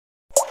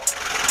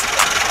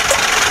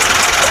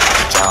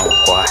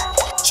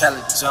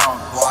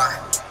Chandler-Jones, boy.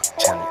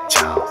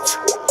 Chandler-Jones.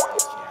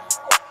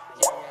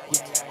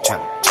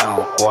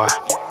 Chandler-Jones, boy.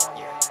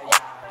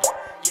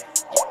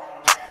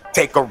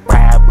 Take a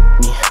ride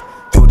with me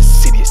through the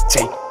city of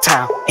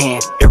J-Town,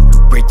 and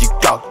everywhere you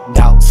go, you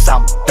know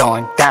something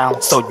going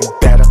down. So you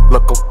better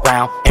look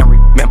around and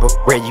remember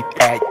where you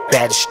at. You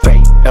better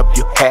straighten up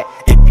your hat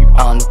if you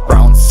on the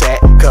wrong set,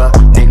 cause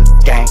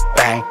niggas gang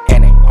bang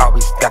and they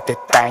always got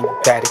that thing. You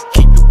better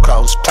keep your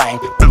clothes plain.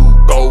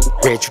 Blue, gold,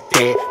 red, you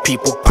dead.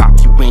 People pop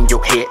you in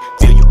your head,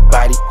 fill your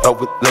body up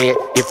with lead.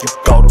 If you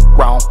go the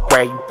wrong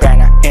way, you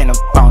better end up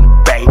on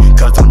the bay,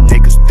 cause them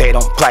niggas, they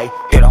don't play.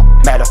 It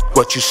don't matter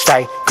what you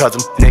say, cause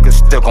them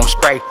niggas still gon'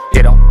 spray.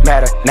 It don't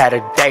matter, not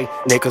a day.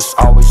 Niggas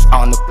always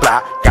on the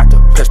block, got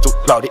the pistol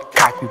loaded,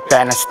 cock, you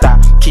better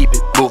stop. Keep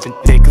it moving,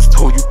 niggas,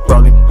 who you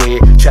rollin'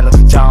 with?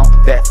 Chandler-Jones,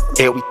 that's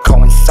it, we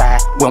coincide.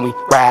 When we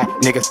ride,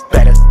 niggas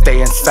better stay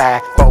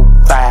inside.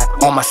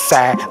 4-5 on my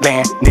side,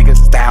 laying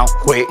niggas down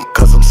quick,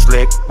 cause I'm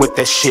slick with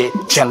that shit.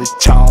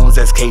 Chandler-Jones,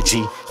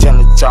 SKG,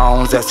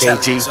 Chandler-Jones,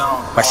 SKG.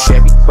 My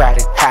Chevy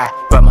riding high,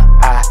 but my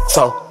eyes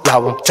so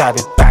low. I'm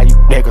driving by you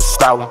niggas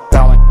slow. I'm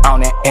going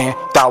on that end,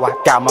 though I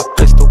got my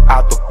pistol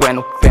out the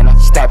window, finna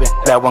stab it,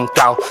 let one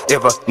go.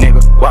 If a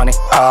nigga want it,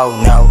 oh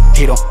no,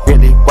 he don't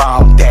really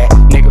want that.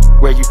 Nigga,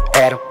 where you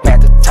at? I'm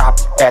at the top,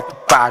 at the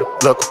bottom.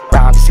 Look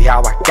around to see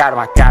how I got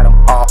them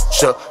all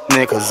shook.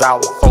 Niggas I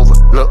was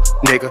overlooked,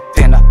 nigga,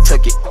 then I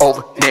took it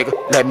over, nigga.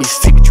 Let me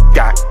see what you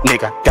got,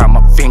 nigga. Got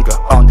my finger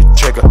on the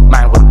trigger,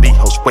 mine with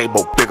Leo's way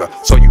more bigger,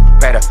 so you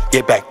better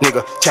get back,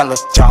 nigga.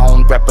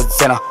 Chandler-Jones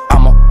representer,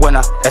 I'm a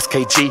winner.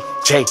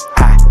 SKGCje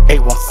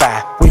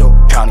 815,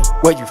 Will County,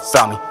 where you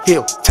found me?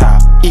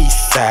 Hilltop,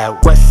 East Side,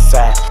 West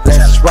Side,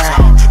 let's ride.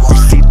 You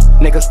see the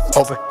niggas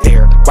over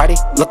there, why they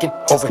looking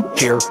over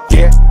here?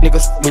 Yeah,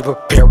 niggas, we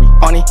prepare, we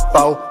only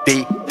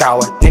 4D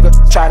dollar. Nigga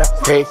try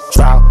to break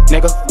trial,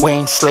 nigga, we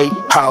ain't sleep,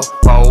 ho,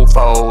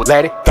 fo,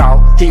 let it go.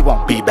 He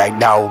won't be back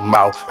no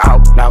more.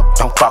 Oh no,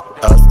 don't fuck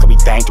with us, cause we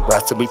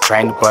dangerous and we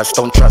train the bus.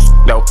 Don't trust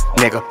no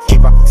nigga,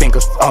 keep our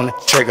fingers on the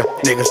trigger.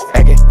 Niggas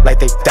acting like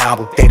they down,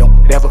 but they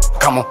don't never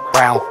come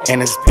around.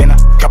 And it's been a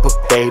couple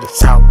days,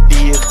 that's how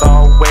he is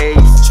always.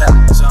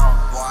 Chandler-Jones.